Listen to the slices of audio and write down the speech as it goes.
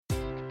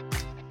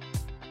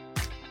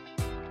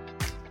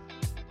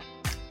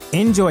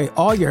Enjoy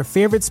all your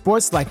favorite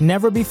sports like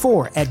never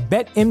before at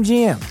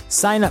BetMGM.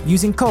 Sign up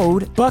using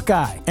code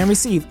Buckeye and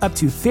receive up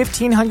to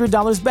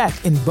 $1,500 back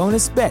in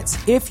bonus bets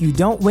if you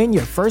don't win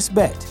your first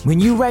bet. When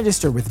you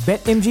register with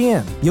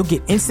BetMGM, you'll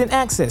get instant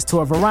access to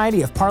a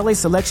variety of parlay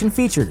selection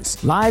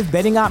features, live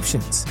betting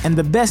options, and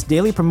the best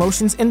daily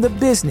promotions in the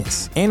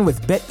business. And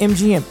with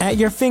BetMGM at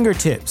your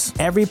fingertips,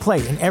 every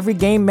play and every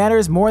game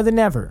matters more than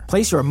ever.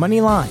 Place your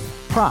money line,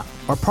 prop,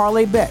 or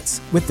parlay bets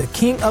with the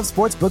king of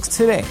sportsbooks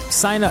today.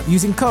 Sign up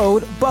using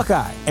code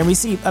Buckeye and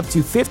receive up to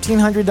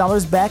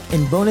 $1,500 back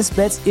in bonus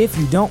bets if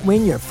you don't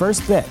win your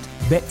first bet.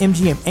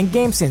 BetMGM and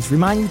GameSense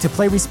remind you to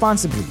play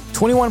responsibly.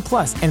 21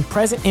 plus and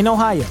present in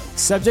Ohio,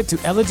 subject to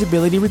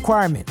eligibility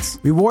requirements.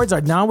 Rewards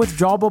are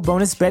non-withdrawable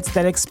bonus bets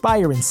that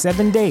expire in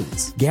 7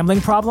 days. Gambling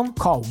problem?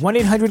 Call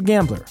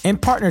 1-800-GAMBLER. In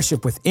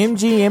partnership with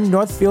MGM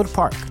Northfield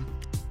Park.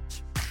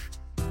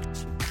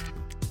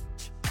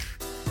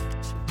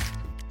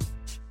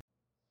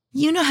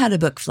 You know how to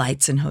book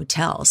flights and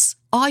hotels.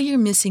 All you're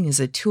missing is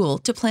a tool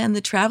to plan the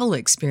travel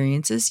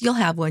experiences you'll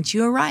have once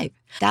you arrive.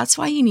 That's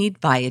why you need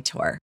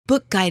Viator.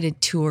 Book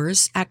guided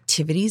tours,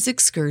 activities,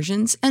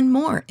 excursions, and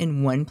more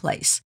in one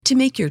place to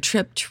make your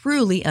trip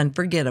truly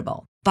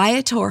unforgettable.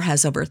 Viator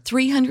has over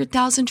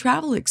 300,000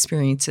 travel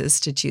experiences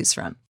to choose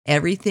from.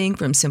 Everything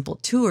from simple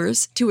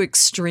tours to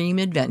extreme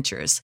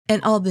adventures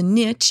and all the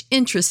niche,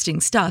 interesting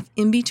stuff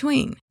in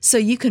between. So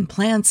you can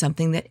plan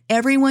something that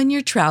everyone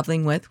you're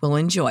traveling with will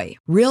enjoy.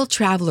 Real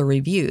traveler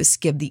reviews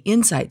give the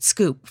inside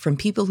scoop from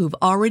people who've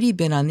already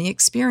been on the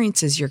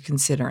experiences you're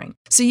considering.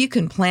 So you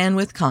can plan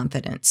with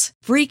confidence.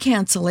 Free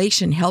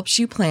cancellation helps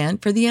you plan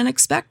for the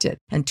unexpected.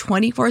 And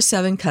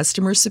 24/7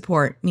 customer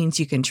support means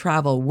you can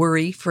travel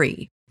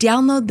worry-free.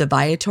 Download the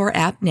Viator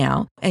app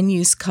now and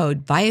use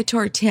code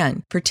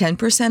Viator10 for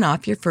 10%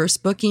 off your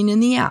first booking in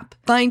the app.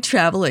 Find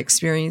travel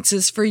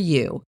experiences for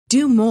you.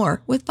 Do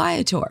more with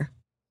Viator.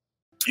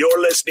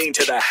 You're listening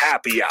to The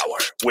Happy Hour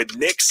with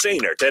Nick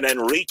Sainert and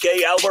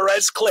Enrique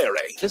Alvarez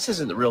Clary. This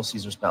isn't the real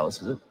Caesar's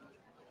Palace, is it?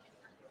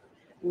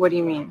 What do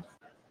you mean?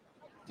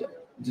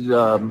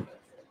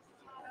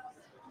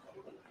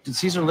 Did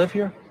Caesar live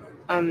here?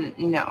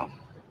 No.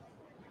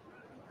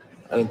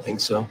 I didn't think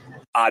so.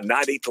 On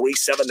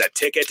 93.7 The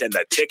Ticket and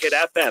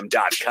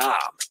theticketfm.com.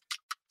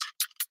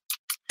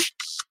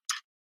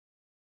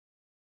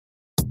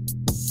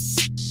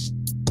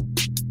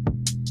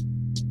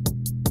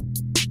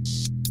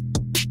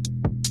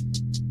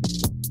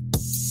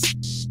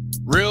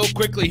 Real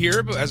quickly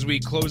here, but as we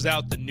close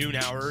out the noon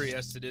hour,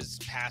 yes, it is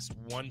past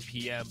 1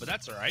 p.m., but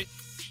that's all right.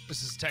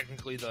 This is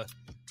technically the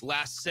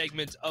last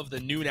segment of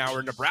the noon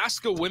hour.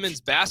 Nebraska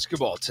women's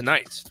basketball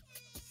tonight.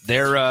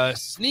 They're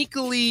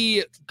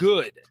sneakily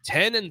good,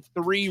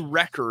 10-3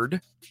 record,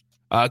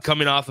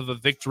 coming off of a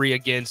victory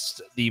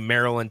against the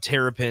Maryland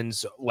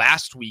Terrapins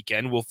last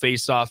weekend. Will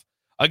face off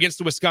against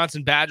the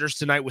Wisconsin Badgers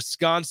tonight.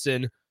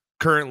 Wisconsin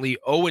currently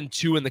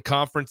 0-2 in the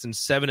conference and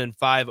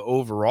 7-5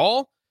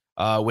 overall.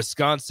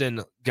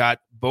 Wisconsin got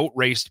boat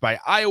raced by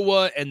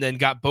Iowa and then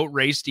got boat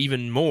raced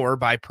even more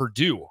by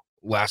Purdue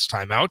last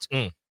time out.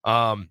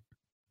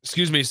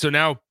 So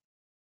now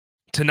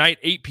tonight,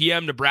 8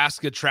 p.m.,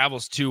 Nebraska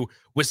travels to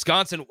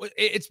Wisconsin.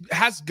 It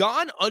has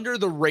gone under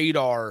the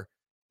radar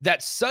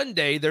that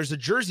Sunday there's a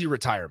jersey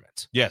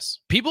retirement. Yes.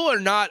 People are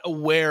not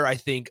aware, I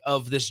think,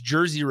 of this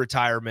jersey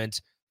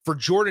retirement for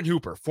Jordan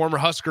Hooper, former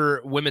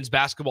Husker women's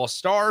basketball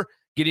star,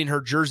 getting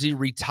her jersey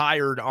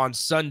retired on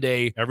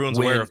Sunday. Everyone's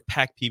aware of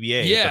Pack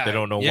PBA, but they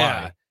don't know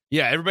why.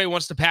 Yeah, everybody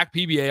wants to Pack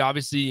PBA.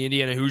 Obviously, the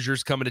Indiana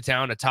Hoosiers coming to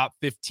town, a top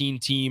 15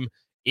 team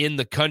in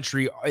the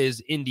country is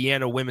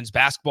Indiana women's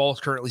basketball.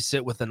 Currently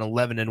sit with an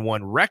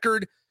 11-1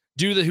 record.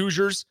 Do the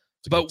Hoosiers.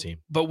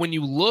 But when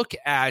you look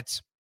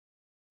at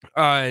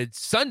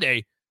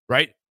Sunday,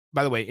 right?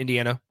 By the way,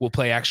 Indiana will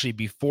play actually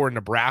before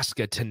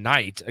Nebraska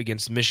tonight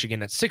against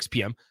Michigan at 6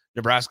 p.m.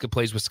 Nebraska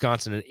plays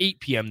Wisconsin at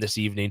 8 p.m. this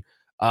evening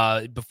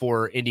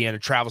before Indiana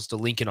travels to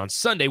Lincoln on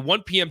Sunday.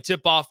 1 p.m.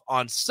 tip-off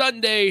on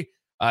Sunday,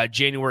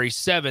 January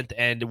 7th.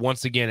 And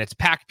once again, it's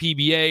Pack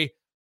PBA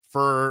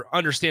for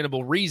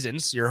understandable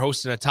reasons. You're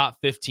hosting a top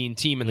 15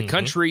 team in the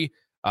country,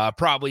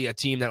 probably a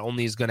team that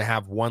only is going to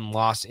have one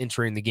loss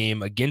entering the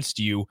game against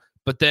you.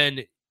 But then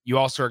you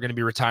also are going to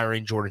be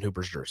retiring Jordan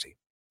Hooper's jersey.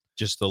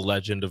 Just the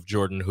legend of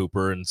Jordan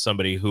Hooper, and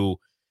somebody who,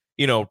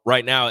 you know,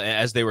 right now,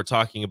 as they were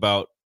talking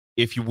about,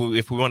 if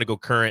we want to go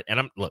current, and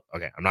I'm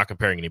not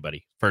comparing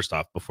anybody. First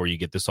off, before you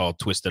get this all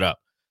twisted up,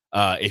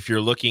 if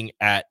you're looking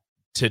at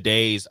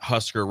today's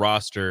Husker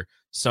roster,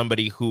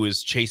 somebody who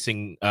is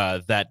chasing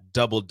that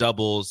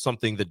double-double,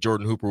 something that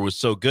Jordan Hooper was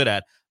so good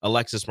at,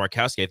 Alexis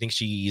Markowski, I think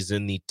she's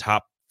in the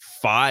top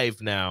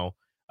 5 now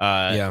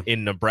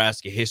in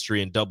Nebraska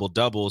history in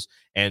double-doubles,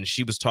 and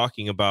she was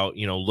talking about,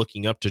 you know,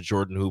 looking up to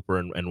Jordan Hooper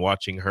and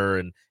watching her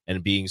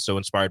and being so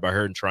inspired by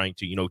her and trying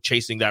to, you know,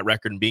 chasing that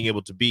record and being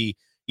able to be,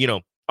 you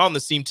know, on the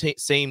same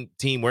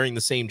team, wearing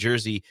the same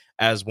jersey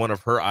as one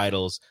of her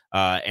idols,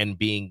 and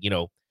being, you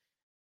know,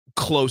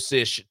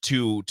 close-ish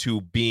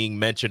to being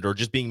mentioned or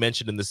just being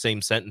mentioned in the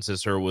same sentence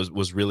as her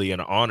was really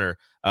an honor.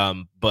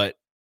 But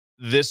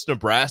this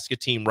Nebraska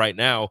team right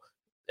now,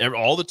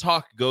 all the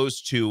talk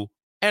goes to,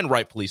 and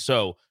rightfully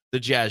so, the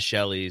Jazz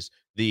Shelleys,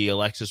 the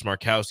Alexis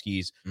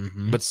Markowskis,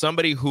 but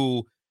somebody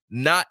who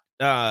not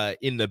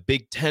in the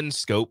Big Ten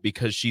scope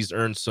because she's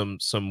earned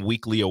some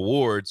weekly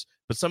awards,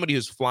 but somebody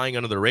who's flying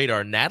under the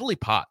radar, Natalie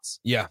Potts.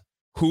 Yeah.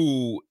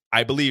 Who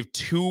I believe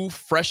 2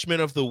 freshmen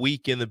of the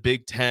week in the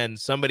Big Ten,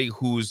 somebody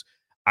who's,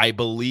 I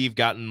believe,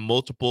 gotten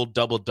multiple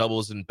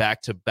double-doubles in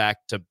back-to-back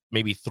to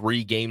maybe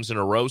 3 games in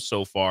a row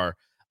so far.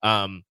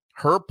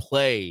 Her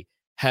play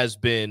has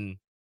been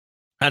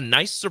a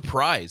nice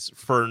surprise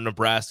for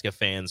Nebraska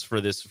fans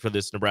for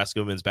this Nebraska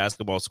women's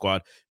basketball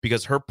squad,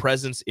 because her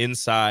presence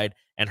inside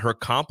and her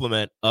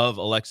complement of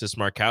Alexis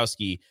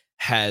Markowski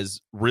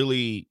has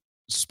really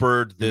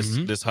spurred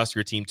this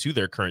Husker team to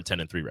their current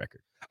 10-3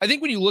 record. I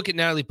think when you look at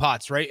Natalie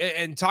Potts, right,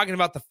 and talking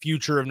about the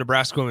future of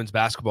Nebraska women's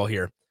basketball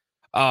here,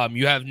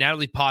 you have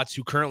Natalie Potts,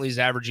 who currently is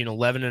averaging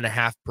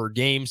 11.5 per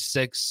game,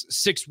 six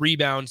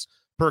rebounds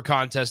per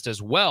contest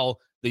as well.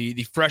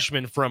 The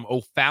freshman from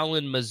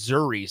O'Fallon,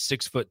 Missouri,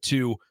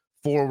 6'2"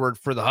 forward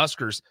for the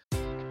Huskers.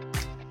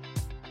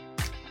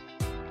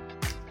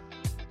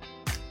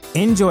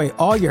 Enjoy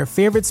all your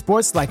favorite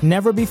sports like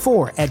never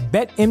before at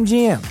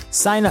BetMGM.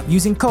 Sign up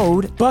using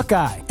code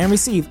Buckeye and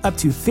receive up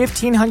to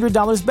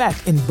 $1,500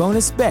 back in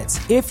bonus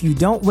bets if you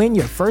don't win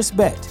your first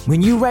bet.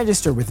 When you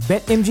register with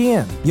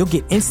BetMGM, you'll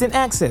get instant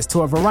access to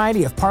a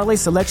variety of parlay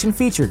selection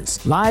features,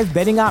 live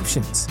betting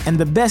options, and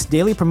the best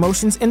daily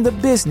promotions in the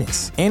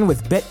business. And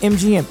with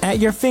BetMGM at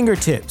your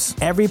fingertips,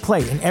 every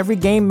play and every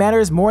game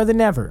matters more than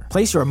ever.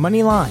 Place your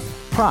money line,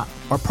 prop,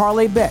 or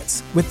parlay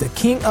bets with the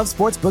king of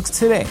sportsbooks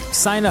today.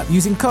 Sign up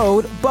using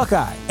code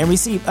Buckeye and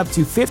receive up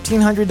to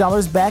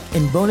 $1,500 back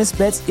in bonus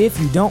bets if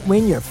you don't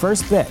win your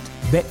first bet.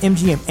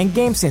 BetMGM and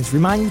GameSense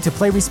remind you to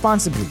play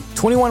responsibly.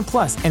 21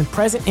 plus and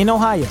present in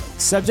Ohio,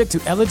 subject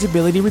to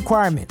eligibility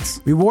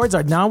requirements. Rewards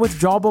are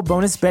non-withdrawable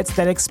bonus bets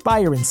that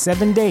expire in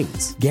 7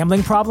 days.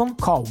 Gambling problem?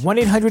 Call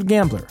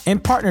 1-800-GAMBLER. In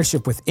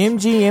partnership with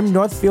MGM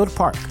Northfield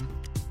Park.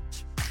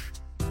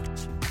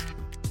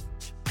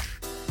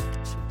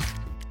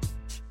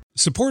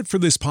 Support for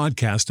this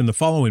podcast and the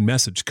following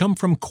message come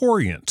from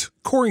Corient.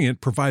 Corient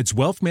provides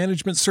wealth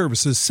management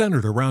services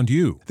centered around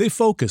you. They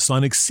focus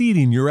on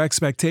exceeding your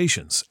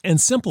expectations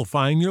and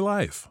simplifying your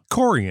life.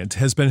 Corient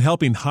has been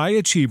helping high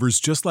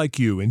achievers just like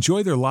you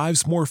enjoy their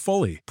lives more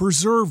fully,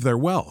 preserve their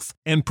wealth,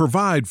 and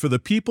provide for the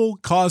people,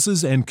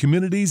 causes, and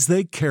communities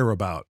they care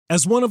about.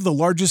 As one of the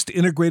largest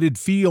integrated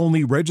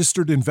fee-only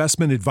registered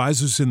investment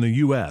advisors in the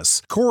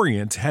U.S.,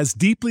 Corient has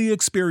deeply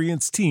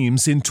experienced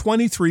teams in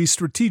 23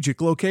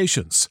 strategic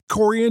locations.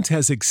 Corient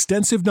has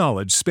extensive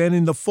knowledge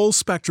spanning the full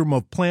spectrum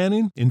of planning,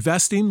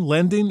 investing,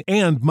 lending,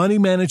 and money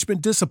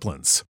management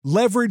disciplines.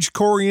 Leverage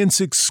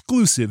Corient's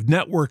exclusive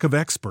network of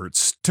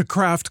experts to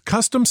craft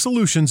custom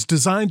solutions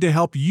designed to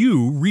help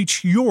you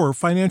reach your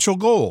financial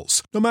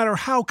goals, no matter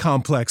how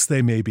complex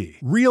they may be.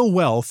 Real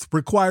wealth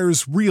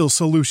requires real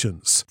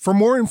solutions. For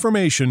more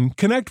information,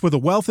 connect with a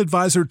wealth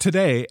advisor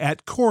today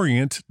at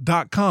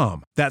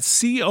Corient.com.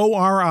 That's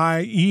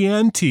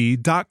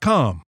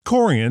Corient.com.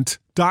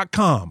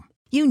 Corient.com.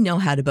 You know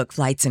how to book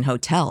flights and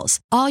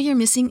hotels. All you're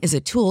missing is a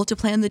tool to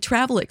plan the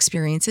travel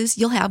experiences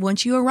you'll have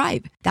once you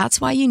arrive.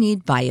 That's why you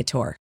need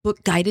Viator.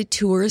 Book guided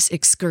tours,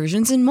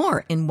 excursions, and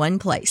more in one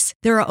place.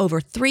 There are over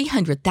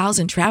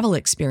 300,000 travel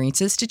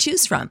experiences to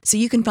choose from, so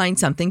you can find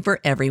something for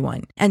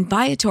everyone. And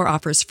Viator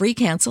offers free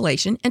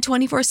cancellation and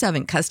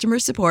 24/7 customer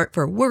support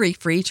for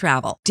worry-free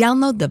travel.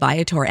 Download the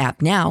Viator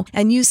app now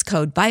and use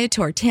code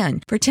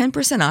Viator10 for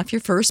 10% off your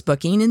first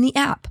booking in the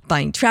app.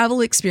 Find travel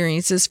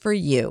experiences for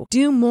you.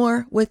 Do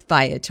more with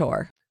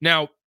Viator.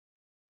 Now,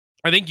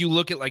 I think you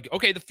look at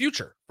the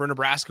future for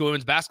Nebraska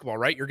women's basketball,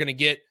 right? You're going to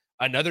get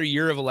another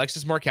year of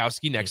Alexis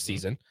Markowski next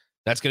season.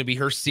 That's going to be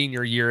her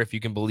senior year, if you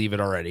can believe it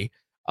already.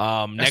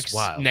 Next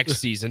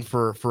season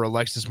for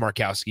Alexis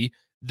Markowski.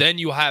 Then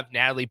you have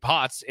Natalie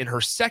Potts in her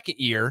second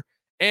year.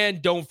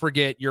 And don't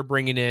forget, you're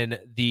bringing in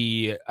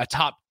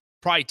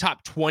probably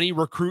top 20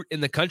 recruit in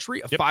the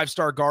country, a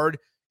 5-star guard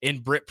in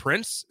Britt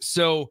Prince.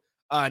 So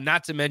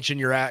not to mention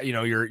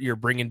you're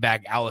bringing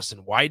back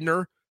Allison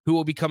Widener, who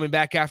will be coming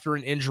back after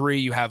an injury.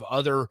 You have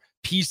other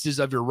pieces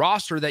of your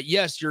roster that,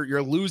 yes,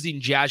 you're losing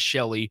Jazz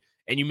Shelley,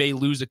 and you may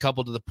lose a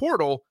couple to the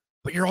portal,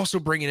 but you're also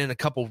bringing in a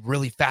couple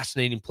really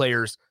fascinating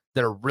players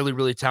that are really,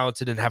 really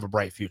talented and have a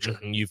bright future.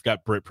 Mm-hmm. You've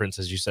got Britt Prince,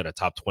 as you said, a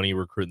top 20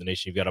 recruit in the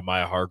nation. You've got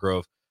Amaya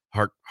Hargrove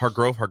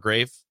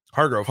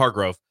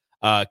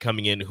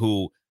coming in,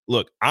 who,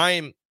 look,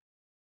 I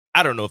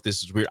don't know if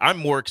this is weird. I'm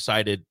more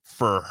excited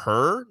for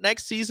her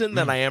next season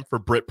than I am for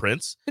Britt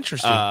Prince.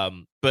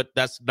 Interesting. But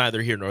that's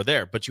neither here nor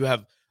there. But you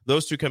have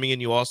those two coming in.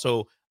 You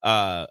also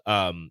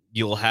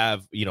you'll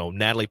have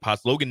Natalie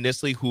Potts, Logan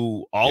Nisley,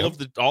 who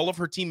all of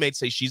her teammates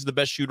say she's the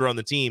best shooter on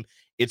the team.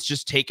 It's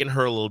just taken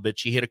her a little bit.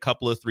 She hit a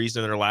couple of threes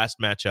in her last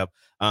matchup,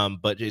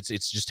 but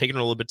it's just taken her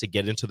a little bit to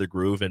get into the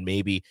groove. And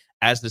maybe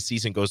as the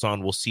season goes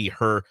on, we'll see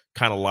her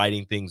kind of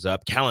lighting things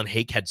up. Callan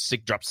Hake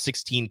dropped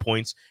 16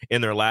 points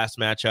in their last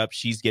matchup.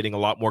 She's getting a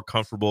lot more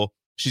comfortable.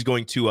 She's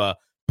going to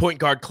point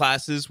guard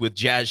classes with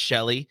Jazz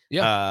Shelley.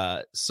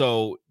 Yeah.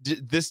 So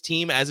this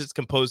team, as it's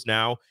composed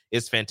now,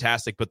 is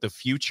fantastic. But the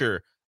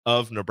future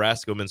of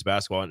Nebraska women's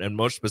basketball, and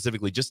most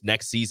specifically just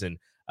next season,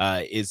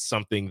 is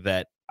something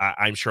that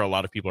I'm sure a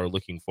lot of people are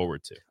looking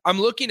forward to. I'm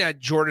looking at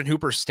Jordan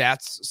Hooper's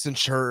stats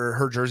since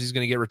her jersey's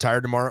going to get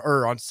retired tomorrow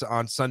or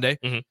on Sunday.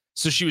 Mm-hmm.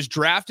 So she was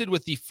drafted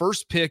with the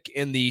first pick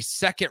in the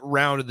second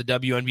round of the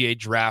WNBA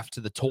draft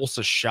to the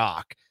Tulsa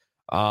Shock.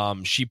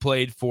 She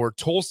played for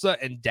Tulsa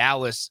and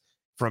Dallas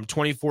from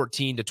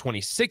 2014 to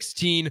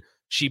 2016.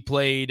 She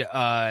played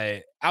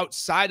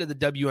outside of the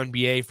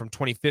WNBA from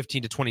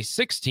 2015 to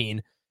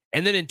 2016.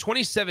 And then in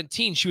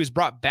 2017, she was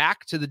brought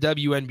back to the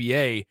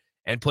WNBA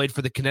and played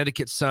for the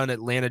Connecticut Sun,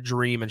 Atlanta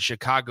Dream, and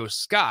Chicago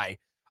Sky.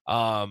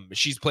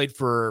 She's played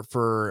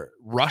for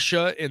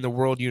Russia in the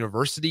World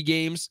University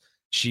Games.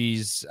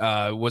 She's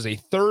was a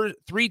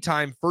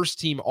three-time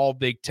first-team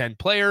All-Big Ten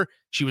player.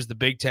 She was the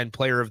Big Ten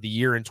Player of the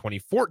Year in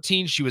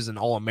 2014. She was an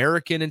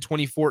All-American in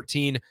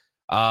 2014.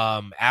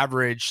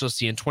 Let's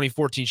see, in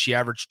 2014, she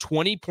averaged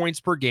 20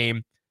 points per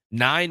game,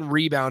 9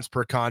 rebounds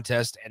per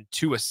contest, and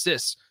 2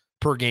 assists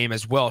per game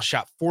as well.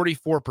 Shot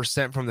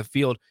 44% from the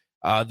field.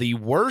 The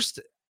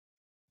worst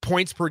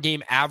points per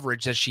game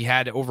average that she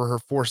had over her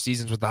 4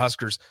 seasons with the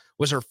Huskers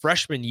was her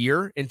freshman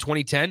year in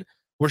 2010,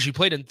 where she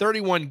played in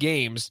 31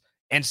 games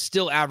and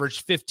still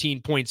averaged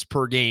 15 points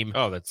per game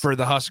for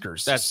the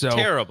Huskers. That's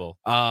terrible.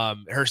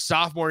 Her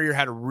sophomore year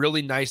had a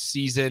really nice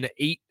season,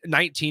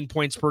 19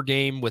 points per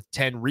game with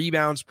 10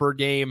 rebounds per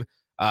game.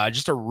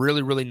 Just a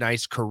really, really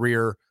nice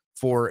career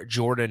for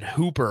Jordan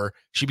Hooper.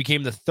 She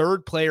became the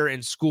 3rd player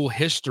in school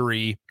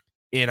history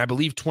in, I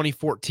believe,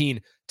 2014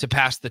 to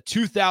pass the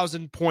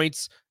 2,000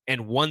 points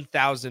and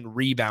 1,000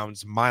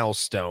 rebounds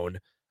milestone.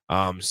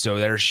 So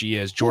there she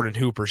is, Jordan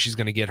Hooper. She's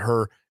going to get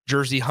her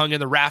jersey hung in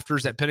the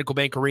rafters at Pinnacle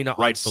Bank Arena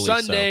on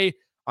Sunday.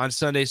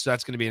 So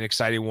that's going to be an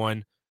exciting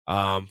one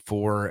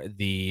for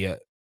the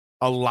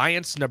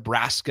Alliance,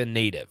 Nebraska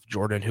native,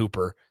 Jordan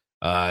Hooper,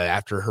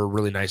 after her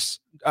really nice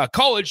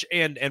college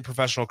and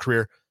professional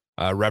career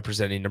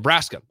representing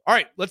Nebraska. All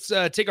right, let's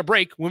take a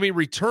break. When we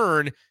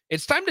return,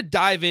 it's time to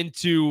dive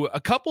into a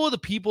couple of the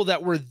people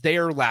that were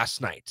there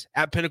last night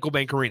at Pinnacle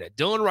Bank Arena.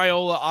 Dylan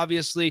Raiola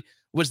obviously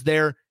was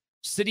there,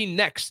 sitting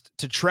next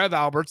to Trev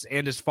Alberts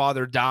and his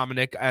father,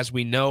 Dominic. As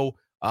we know,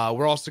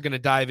 we're also going to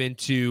dive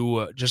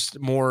into just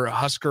more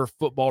Husker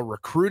football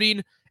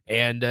recruiting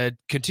and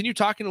continue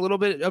talking a little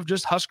bit of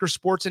just Husker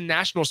sports and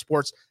national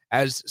sports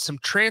as some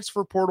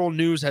transfer portal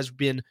news has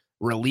been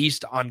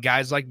released on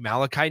guys like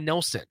Malachi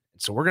Nelson.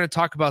 So we're going to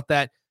talk about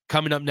that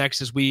coming up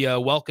next as we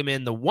welcome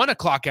in the 1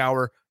 o'clock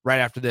hour right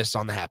after this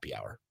on the Happy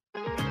Hour.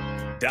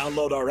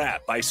 Download our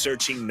app by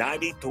searching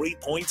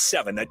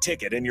 93.7 The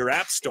Ticket in your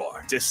app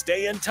store to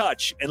stay in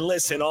touch and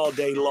listen all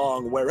day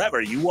long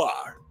wherever you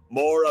are.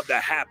 More of the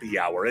Happy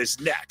Hour is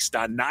next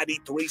on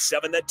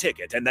 93.7 The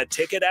Ticket and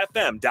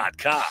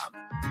theticketfm.com.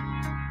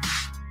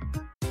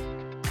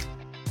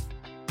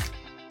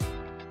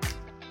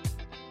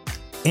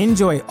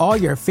 Enjoy all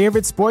your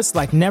favorite sports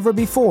like never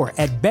before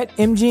at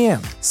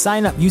BetMGM.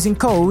 Sign up using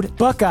code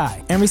Buckeye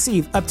and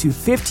receive up to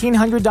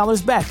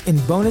 $1,500 back in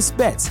bonus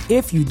bets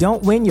if you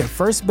don't win your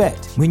first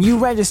bet. When you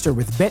register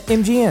with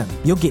BetMGM,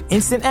 you'll get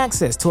instant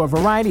access to a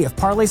variety of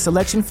parlay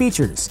selection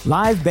features,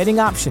 live betting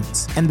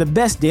options, and the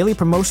best daily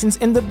promotions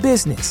in the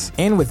business.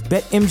 And with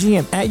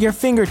BetMGM at your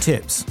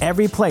fingertips,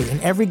 every play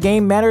and every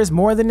game matters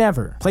more than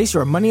ever. Place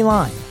your money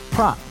line,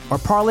 prop, or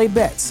parlay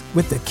bets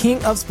with the king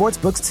of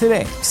sportsbooks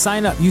today.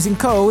 Sign up using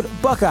code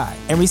Buckeye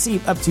and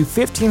receive up to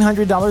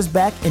 $1,500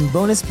 back in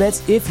bonus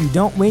bets if you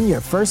don't win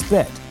your first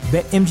bet.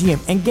 BetMGM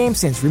and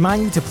GameSense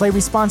remind you to play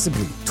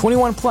responsibly.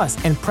 21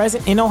 plus and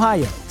present in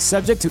Ohio,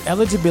 subject to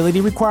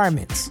eligibility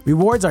requirements.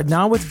 Rewards are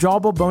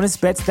non-withdrawable bonus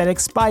bets that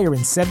expire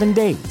in 7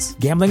 days.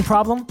 Gambling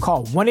problem?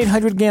 Call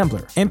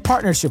 1-800-GAMBLER in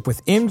partnership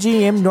with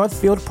MGM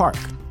Northfield Park.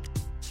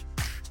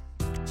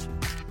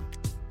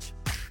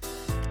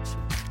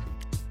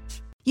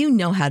 You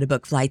know how to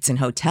book flights and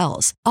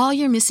hotels. All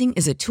you're missing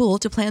is a tool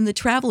to plan the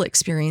travel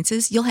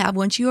experiences you'll have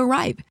once you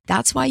arrive.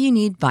 That's why you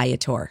need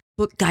Viator.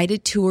 Book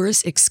guided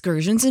tours,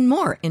 excursions, and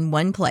more in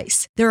one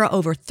place. There are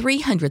over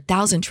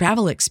 300,000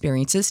 travel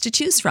experiences to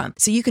choose from,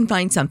 so you can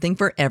find something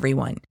for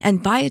everyone.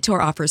 And Viator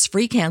offers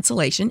free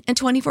cancellation and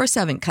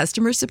 24/7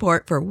 customer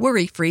support for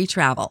worry-free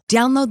travel.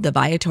 Download the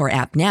Viator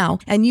app now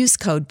and use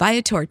code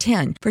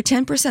Viator10 for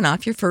 10%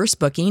 off your first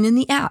booking in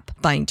the app.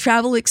 Find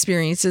travel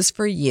experiences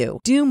for you.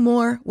 Do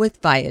more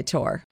with Viator.